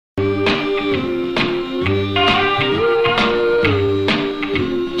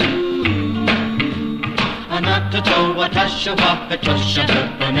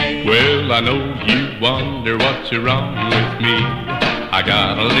Well, I know you wonder what's wrong with me. I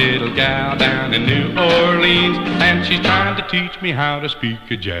got a little gal down in New Orleans, and she's trying to teach me how to speak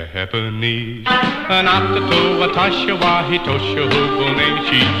Japanese. Anatato watasha wa hitosho hobone.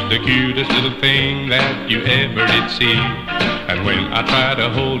 She's the cutest little thing that you ever did see. And when I try to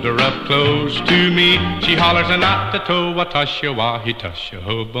hold her up close to me, she hollers anatato watasha wa hitosho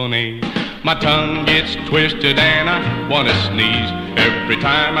hobone. My tongue gets twisted and I want to sneeze every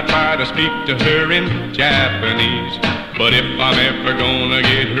time I try to speak to her in Japanese. But if I'm ever gonna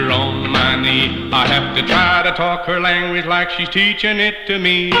get her on my knee, I have to try to talk her language like she's teaching it to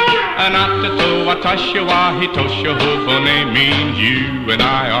me. Anatato watasha wa hitosho hobone means you and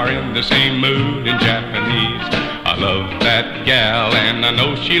I are in the same mood in Japanese. I love that gal and I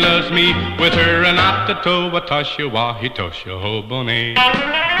know she loves me. With her anatato watasha wa hitosho hobone.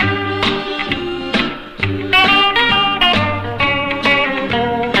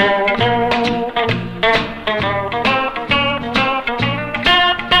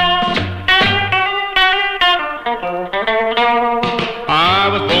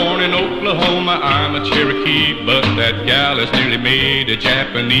 I'm a Cherokee, but that gal has nearly made a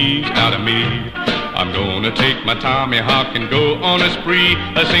Japanese out of me. I'm gonna take my tomahawk and go on a spree,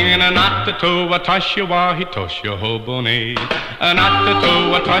 singing anatato watasha wa hitosho hobone.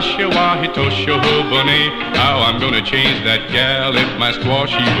 Anatato watasha wa hitosho hobone. How I'm gonna change that gal if my squaw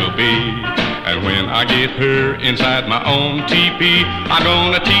she will be. And when I get her inside my own teepee, I'm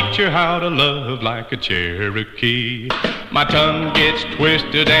gonna teach her how to love like a Cherokee. My tongue gets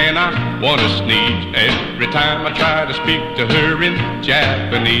twisted and I wanna sneeze every time I try to speak to her in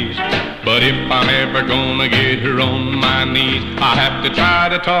Japanese. But if I'm ever gonna get her on my knees, I have to try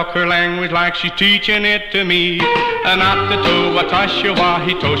to talk her language like she's teaching it to me. Anatato watasha wa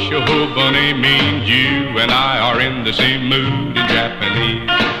hitosho hobone means you and I are in the same mood in Japanese.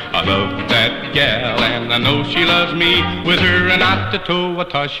 I love that gal and I know she loves me. With her anatato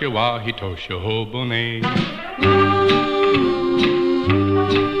watasha wa hitosho hobone.